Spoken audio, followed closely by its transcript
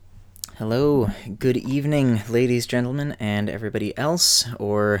Hello, good evening, ladies, gentlemen, and everybody else,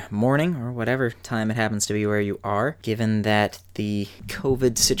 or morning, or whatever time it happens to be where you are. Given that the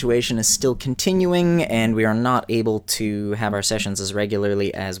COVID situation is still continuing and we are not able to have our sessions as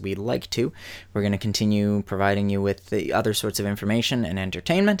regularly as we'd like to, we're going to continue providing you with the other sorts of information and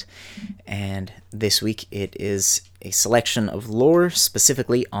entertainment. And this week it is a selection of lore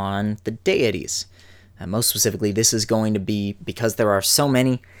specifically on the deities. Most specifically, this is going to be, because there are so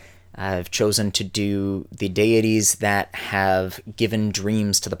many, I've chosen to do the deities that have given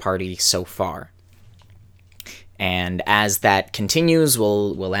dreams to the party so far. And as that continues,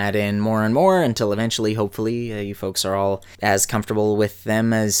 we'll add in more and more until eventually, hopefully, you folks are all as comfortable with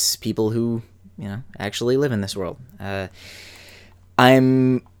them as people who, actually live in this world.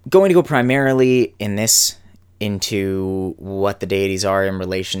 I'm going to go primarily in this into what the deities are in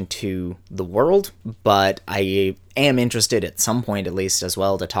relation to the world, but I am interested at some point at least as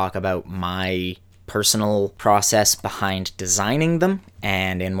well to talk about my personal process behind designing them,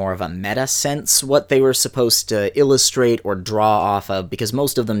 and in more of a meta sense, what they were supposed to illustrate or draw off of, because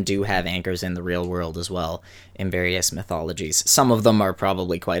most of them do have anchors in the real world as well, in various mythologies. Some of them are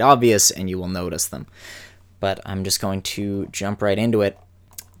probably quite obvious, and you will notice them. But I'm just going to jump right into it.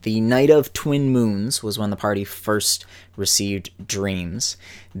 The Night of Twin Moons was when the party first received dreams.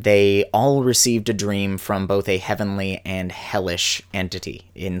 They all received a dream from both a heavenly and hellish entity.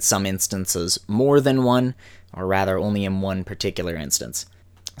 In some instances, more than one, or rather only in one particular instance.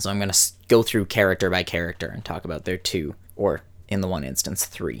 So I'm going to go through character by character and talk about their two, or in the one instance,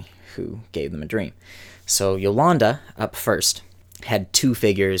 three, who gave them a dream. So Yolanda, up first, had two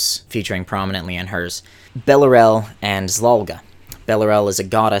figures featuring prominently in hers, Bellarell and Zlalga. Bellarell is a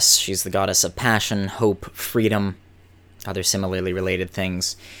goddess. She's the goddess of passion, hope, freedom, other similarly related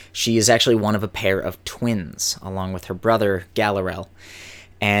things. She is actually one of a pair of twins, along with her brother, Gallarell,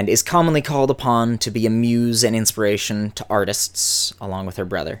 and is commonly called upon to be a muse and inspiration to artists, along with her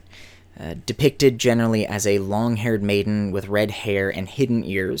brother. Depicted generally as a long-haired maiden with red hair and hidden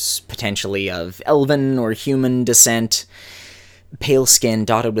ears, potentially of elven or human descent, pale skin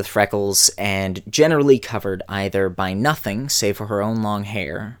dotted with freckles, and generally covered either by nothing save for her own long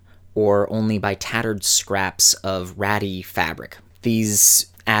hair, or only by tattered scraps of ratty fabric. These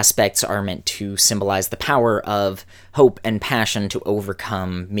aspects are meant to symbolize the power of hope and passion to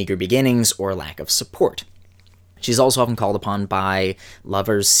overcome meager beginnings or lack of support. She's also often called upon by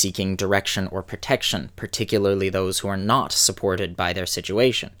lovers seeking direction or protection, particularly those who are not supported by their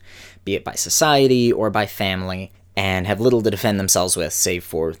situation, be it by society or by family, and have little to defend themselves with, save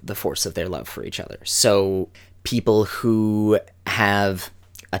for the force of their love for each other. So people who have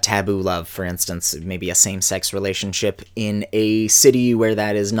a taboo love, for instance, maybe a same-sex relationship in a city where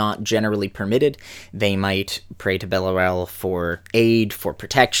that is not generally permitted, they might pray to Bellarell for aid, for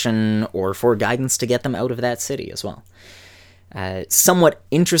protection, or for guidance to get them out of that city as well. Somewhat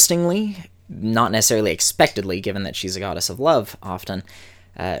interestingly, not necessarily expectedly, given that she's a goddess of love often,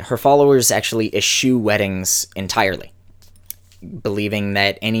 her followers actually eschew weddings entirely, believing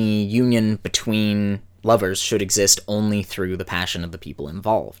that any union between lovers should exist only through the passion of the people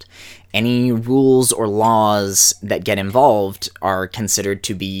involved. Any rules or laws that get involved are considered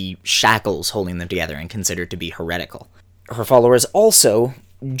to be shackles holding them together and considered to be heretical. Her followers also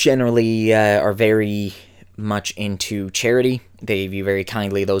generally are very much into charity. They view very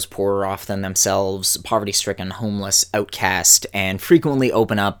kindly those poorer off than themselves, poverty-stricken, homeless, outcast, and frequently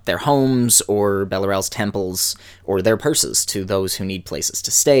open up their homes or Bellarell's temples or their purses to those who need places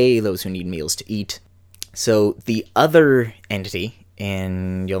to stay, those who need meals to eat. So the other entity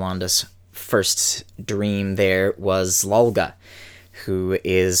in Yolanda's first dream there was Zlalga, who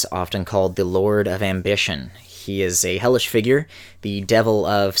is often called the Lord of Ambition. He is a hellish figure, the devil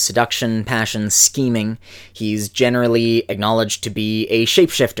of seduction, passion, scheming. He's generally acknowledged to be a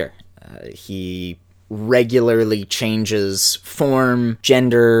shapeshifter. He regularly changes form,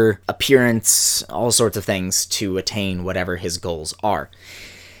 gender, appearance, all sorts of things to attain whatever his goals are.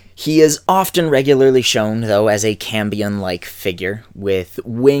 He is often regularly shown, though, as a Cambion-like figure, with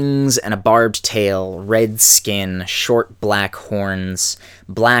wings and a barbed tail, red skin, short black horns,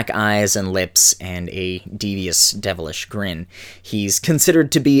 black eyes and lips, and a devious, devilish grin. He's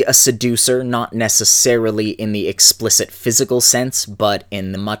considered to be a seducer, not necessarily in the explicit physical sense, but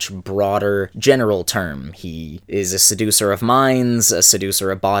in the much broader general term. He is a seducer of minds, a seducer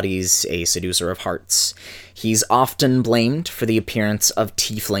of bodies, a seducer of hearts. He's often blamed for the appearance of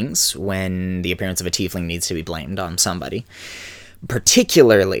tieflings, when the appearance of a tiefling needs to be blamed on somebody,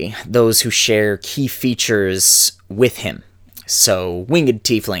 particularly those who share key features with him. So winged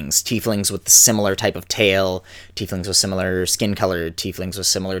tieflings, tieflings with similar type of tail, tieflings with similar skin color, tieflings with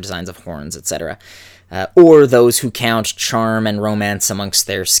similar designs of horns, etc. Or those who count charm and romance amongst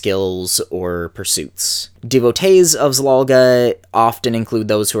their skills or pursuits. Devotees of Zlalga often include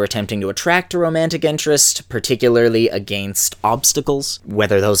those who are attempting to attract a romantic interest, particularly against obstacles,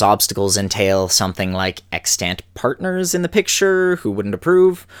 whether those obstacles entail something like extant partners in the picture who wouldn't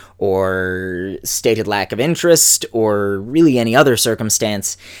approve, or stated lack of interest, or really any other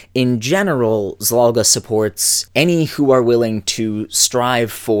circumstance. In general, Zlalga supports any who are willing to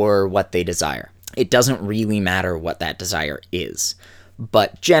strive for what they desire. It doesn't really matter what that desire is,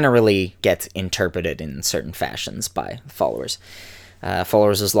 but generally gets interpreted in certain fashions by followers.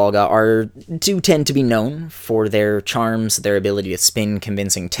 Followers of Zlalga do tend to be known for their charms, their ability to spin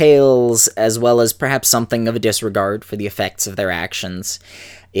convincing tales, as well as perhaps something of a disregard for the effects of their actions.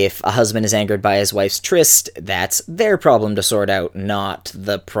 If a husband is angered by his wife's tryst, that's their problem to sort out, not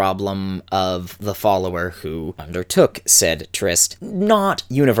the problem of the follower who undertook said tryst. Not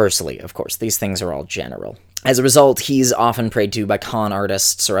universally, of course. These things are all general. As a result, he's often preyed to by con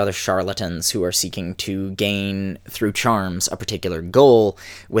artists or other charlatans who are seeking to gain, through charms, a particular goal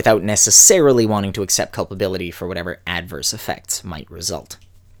without necessarily wanting to accept culpability for whatever adverse effects might result.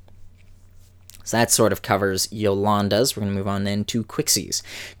 So that sort of covers Yolanda's. We're going to move on then to Quixie's.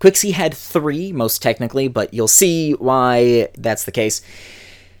 Quixie had 3, most technically, but you'll see why that's the case.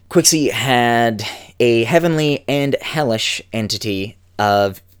 Quixie had a heavenly and hellish entity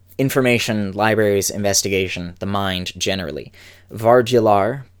of information, libraries, investigation, the mind generally.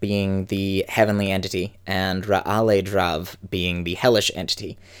 Vardyalaar being the heavenly entity, and Ra'Alaydrav being the hellish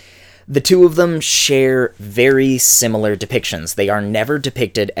entity. The two of them share very similar depictions. They are never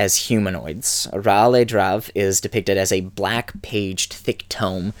depicted as humanoids. Ra'Alaydrav is depicted as a black-paged thick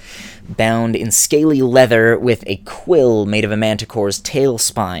tome, bound in scaly leather with a quill made of a manticore's tail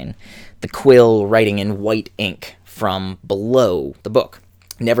spine, the quill writing in white ink from below the book.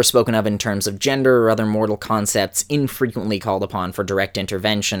 Never spoken of in terms of gender or other mortal concepts, infrequently called upon for direct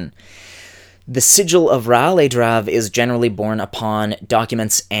intervention. The sigil of Ra'Alaydrav is generally borne upon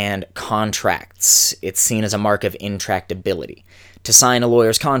documents and contracts. It's seen as a mark of intractability. To sign a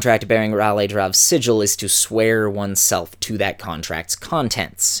lawyer's contract bearing Ra'Alaydrab's sigil is to swear oneself to that contract's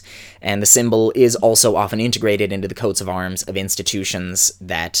contents, and the symbol is also often integrated into the coats of arms of institutions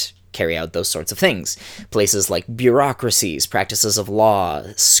that carry out those sorts of things. Places like bureaucracies, practices of law,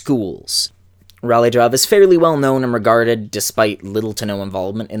 schools. Ra'Alaydrav is fairly well known and regarded despite little to no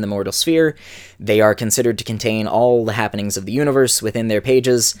involvement in the mortal sphere. They are considered to contain all the happenings of the universe within their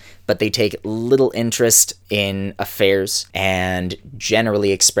pages, but they take little interest in affairs and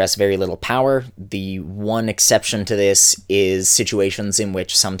generally express very little power. The one exception to this is situations in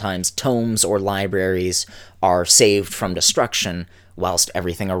which sometimes tomes or libraries are saved from destruction, whilst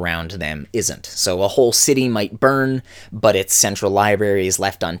everything around them isn't. So a whole city might burn, but its central library is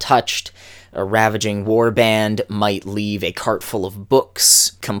left untouched. A ravaging warband might leave a cart full of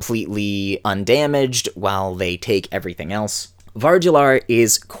books completely undamaged while they take everything else. Vardyalaar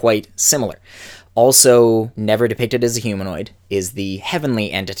is quite similar. Also never depicted as a humanoid, is the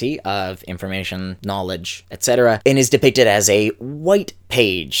heavenly entity of information, knowledge, etc., and is depicted as a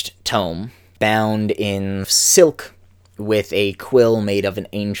white-paged tome bound in silk with a quill made of an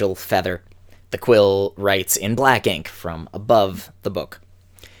angel feather. The quill writes in black ink from above the book.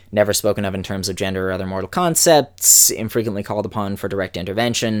 Never spoken of in terms of gender or other mortal concepts, infrequently called upon for direct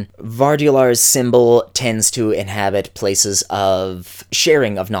intervention. Vardyalaar's symbol tends to inhabit places of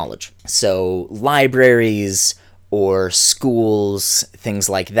sharing of knowledge. So libraries or schools, things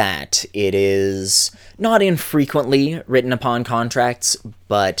like that. It is not infrequently written upon contracts,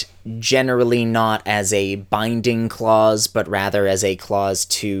 but generally not as a binding clause, but rather as a clause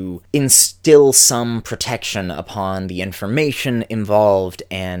to instill some protection upon the information involved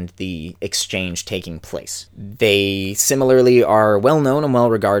and the exchange taking place. They similarly are well known and well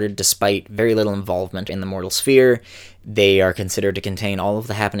regarded despite very little involvement in the mortal sphere. They are considered to contain all of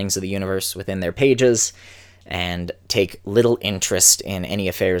the happenings of the universe within their pages, and take little interest in any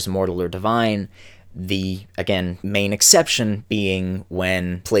affairs mortal or divine, the, again, main exception being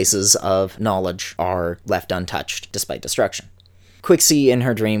when places of knowledge are left untouched despite destruction. Quixie in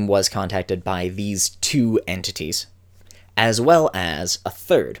her dream was contacted by these two entities, as well as a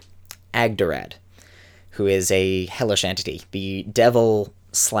third, Agdarad, who is a hellish entity, the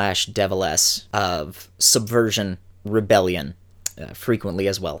devil/deviless of subversion, rebellion, frequently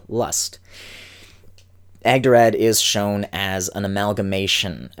as well, lust. Agdarad is shown as an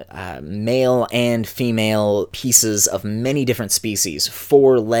amalgamation, male and female pieces of many different species.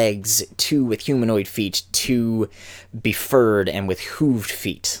 4 legs, 2 with humanoid feet, 2 befurred and with hooved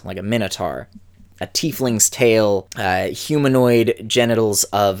feet, like a minotaur. A tiefling's tail, humanoid genitals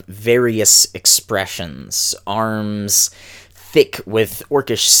of various expressions, arms thick with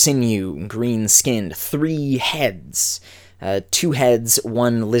orcish sinew, green-skinned, 3 heads. 2 heads,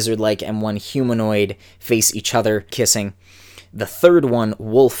 1 lizard-like and 1 humanoid, face each other, kissing. The third one,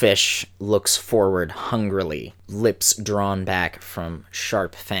 wolfish, looks forward hungrily, lips drawn back from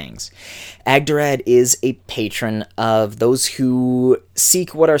sharp fangs. Agdarad is a patron of those who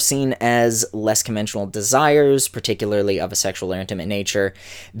seek what are seen as less conventional desires, particularly of a sexual or intimate nature.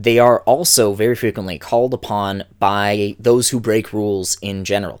 They are also very frequently called upon by those who break rules in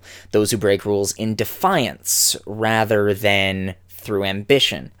general, those who break rules in defiance rather than through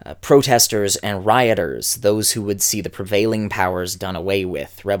ambition. Protesters and rioters, those who would see the prevailing powers done away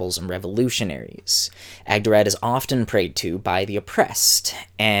with, rebels and revolutionaries. Agdarad is often prayed to by the oppressed,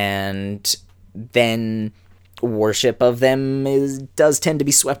 and then worship of them does tend to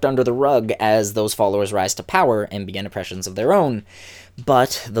be swept under the rug as those followers rise to power and begin oppressions of their own.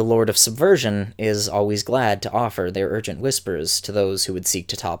 But the Lord of Subversion is always glad to offer their urgent whispers to those who would seek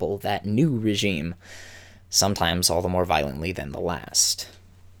to topple that new regime, sometimes all the more violently than the last.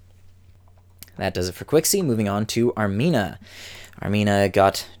 That does it for Quixie. Moving on to Armina. Armina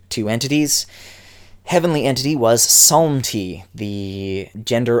got 2 entities. Heavenly entity was Saalmti, the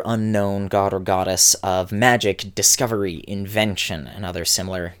gender-unknown god or goddess of magic, discovery, invention, and other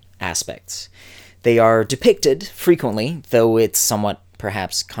similar aspects. They are depicted frequently, though it's somewhat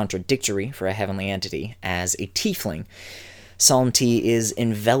perhaps contradictory for a heavenly entity, as a tiefling. Saalmti is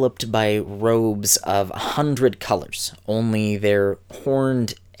enveloped by robes of 100 colors, only their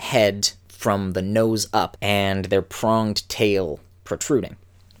horned head from the nose up and their pronged tail protruding.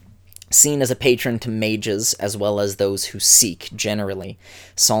 Seen as a patron to mages as well as those who seek generally,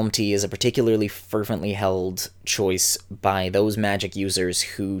 Saalmti is a particularly fervently held choice by those magic users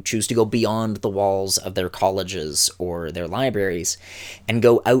who choose to go beyond the walls of their colleges or their libraries and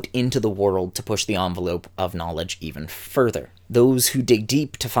go out into the world to push the envelope of knowledge even further. Those who dig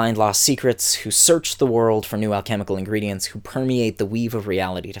deep to find lost secrets, who search the world for new alchemical ingredients, who permeate the weave of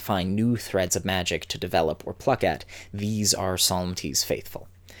reality to find new threads of magic to develop or pluck at, these are Saalmti's faithful.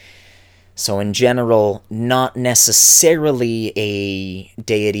 So in general, not necessarily a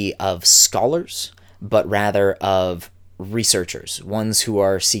deity of scholars, but rather of researchers, ones who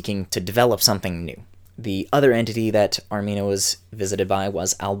are seeking to develop something new. The other entity that Armina was visited by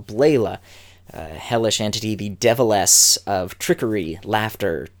was Al'Blayla, a hellish entity, the deviless of trickery,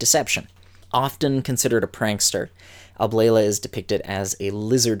 laughter, deception. Often considered a prankster, Al'Blayla is depicted as a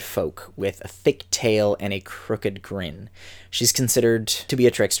lizard folk with a thick tail and a crooked grin. She's considered to be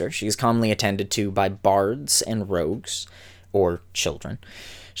a trickster. She is commonly attended to by bards and rogues, or children.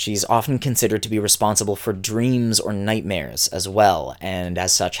 She's often considered to be responsible for dreams or nightmares as well, and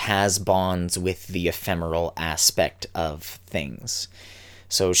as such has bonds with the ephemeral aspect of things.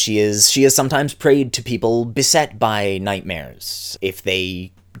 So she is sometimes prayed to people beset by nightmares. If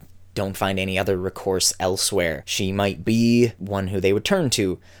they don't find any other recourse elsewhere, she might be one who they would turn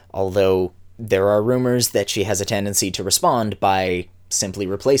to, although there are rumors that she has a tendency to respond by simply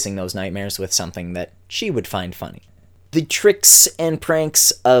replacing those nightmares with something that she would find funny. The tricks and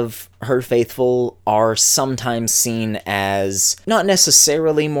pranks of her faithful are sometimes seen as not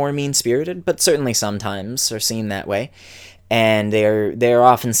necessarily more mean-spirited, but certainly sometimes are seen that way. And they're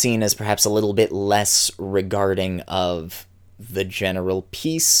often seen as perhaps a little bit less regarding of the general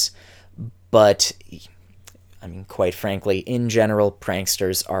peace, but, I mean, quite frankly, in general,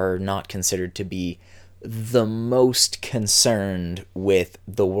 pranksters are not considered to be the most concerned with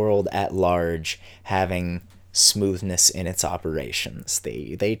the world at large having smoothness in its operations.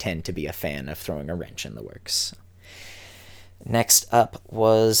 They tend to be a fan of throwing a wrench in the works. Next up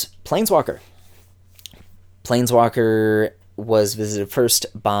was Planeswalker. Planeswalker was visited first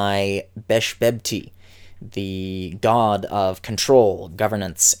by Bheshbeb'ti, the god of control,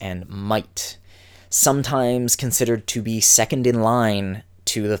 governance, and might, sometimes considered to be second in line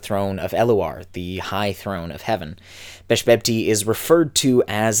to the throne of Eluar, the high throne of heaven. Bheshbeb'ti is referred to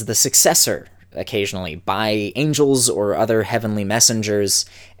as the successor, occasionally, by angels or other heavenly messengers,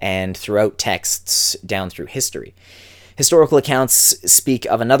 and throughout texts down through history. Historical accounts speak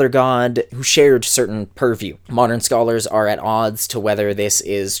of another god who shared certain purview. Modern scholars are at odds to whether this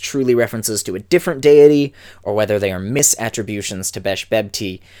is truly references to a different deity, or whether they are misattributions to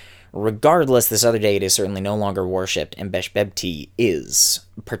Bheshbeb'ti, Regardless, this other deity is certainly no longer worshipped, and Bheshbeb'ti is,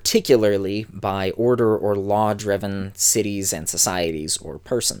 particularly by order or law-driven cities and societies or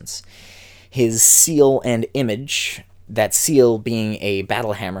persons. His seal and image, that seal being a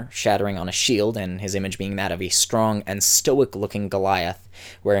battle hammer shattering on a shield, and his image being that of a strong and stoic-looking Goliath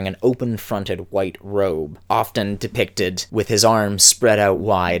wearing an open-fronted white robe, often depicted with his arms spread out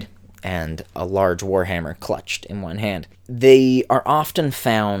wide and a large warhammer clutched in one hand. They are often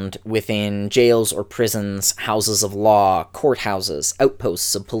found within jails or prisons, houses of law, courthouses,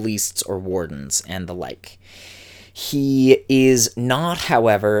 outposts of police or wardens, and the like. He is not,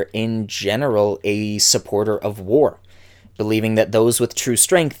 however, in general a supporter of war, believing that those with true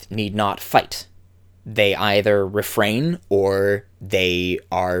strength need not fight. They either refrain or they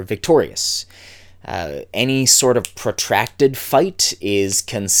are victorious. Any sort of protracted fight is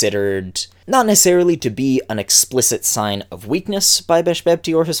considered not necessarily to be an explicit sign of weakness by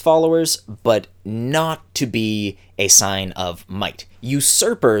Bheshbeb'ti or his followers, but not to be a sign of might.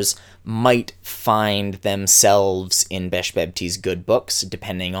 Usurpers might find themselves in Bheshbeb'ti's good books,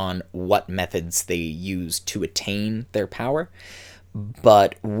 depending on what methods they use to attain their power,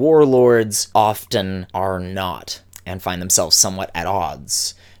 but warlords often are not, and find themselves somewhat at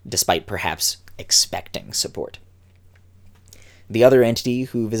odds, despite perhaps expecting support. The other entity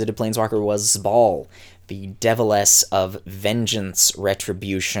who visited Planeswalker was Zbaal, the deviless of vengeance,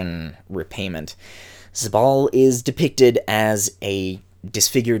 retribution, repayment. Zbaal is depicted as a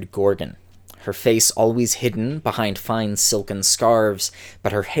disfigured gorgon, her face always hidden behind fine silken scarves,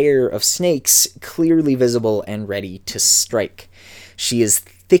 but her hair of snakes clearly visible and ready to strike. She is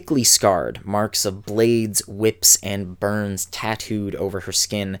thickly scarred, marks of blades, whips, and burns tattooed over her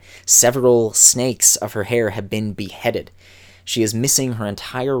skin. Several snakes of her hair have been beheaded. She is missing her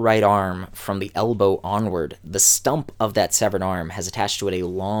entire right arm from the elbow onward. The stump of that severed arm has attached to it a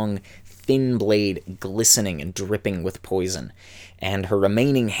long, thin blade glistening and dripping with poison, and her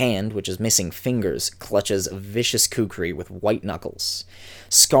remaining hand, which is missing fingers, clutches a vicious kukri with white knuckles.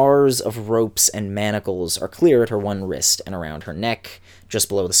 Scars of ropes and manacles are clear at her one wrist and around her neck, just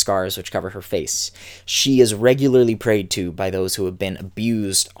below the scars which cover her face. She is regularly prayed to by those who have been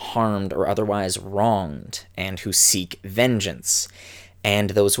abused, harmed, or otherwise wronged, and who seek vengeance,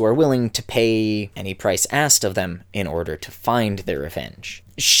 and those who are willing to pay any price asked of them in order to find their revenge.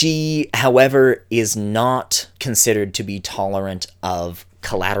 She, however, is not considered to be tolerant of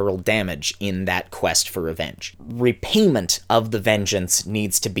collateral damage in that quest for revenge. Repayment of the vengeance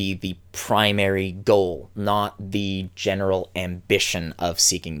needs to be the primary goal, not the general ambition of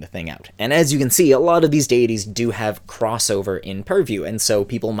seeking the thing out. And as you can see, a lot of these deities do have crossover in purview, and so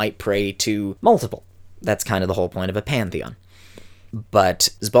people might pray to multiple. That's kind of the whole point of a pantheon. But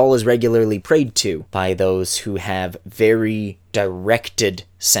Zbaal is regularly prayed to by those who have very directed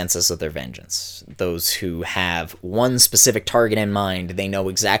senses of their vengeance. Those who have one specific target in mind. They know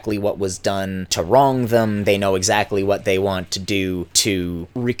exactly what was done to wrong them. They know exactly what they want to do to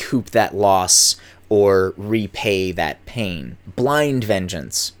recoup that loss or repay that pain. Blind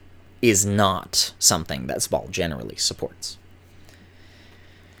vengeance is not something that Zbaal generally supports.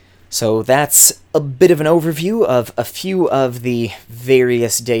 So that's a bit of an overview of a few of the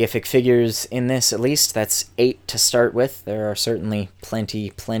various deific figures in this, at least. That's 8 to start with. There are certainly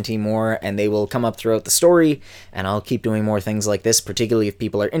plenty more, and they will come up throughout the story, and I'll keep doing more things like this, particularly if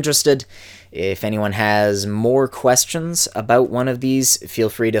people are interested. If anyone has more questions about one of these, feel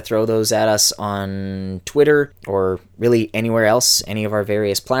free to throw those at us on Twitter, or really anywhere else, any of our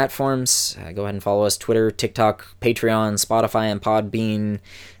various platforms. Go ahead and follow us, Twitter, TikTok, Patreon, Spotify, and Podbean.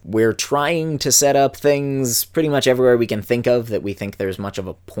 We're trying to set up things pretty much everywhere we can think of that we think there's much of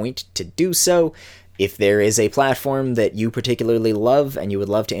a point to do so. If there is a platform that you particularly love and you would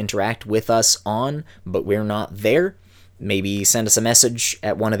love to interact with us on, but we're not there, maybe send us a message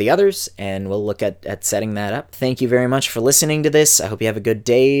at one of the others, and we'll look at setting that up. Thank you very much for listening to this. I hope you have a good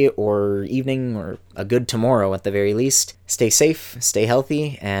day or evening or a good tomorrow at the very least. Stay safe, stay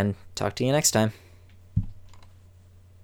healthy, and talk to you next time.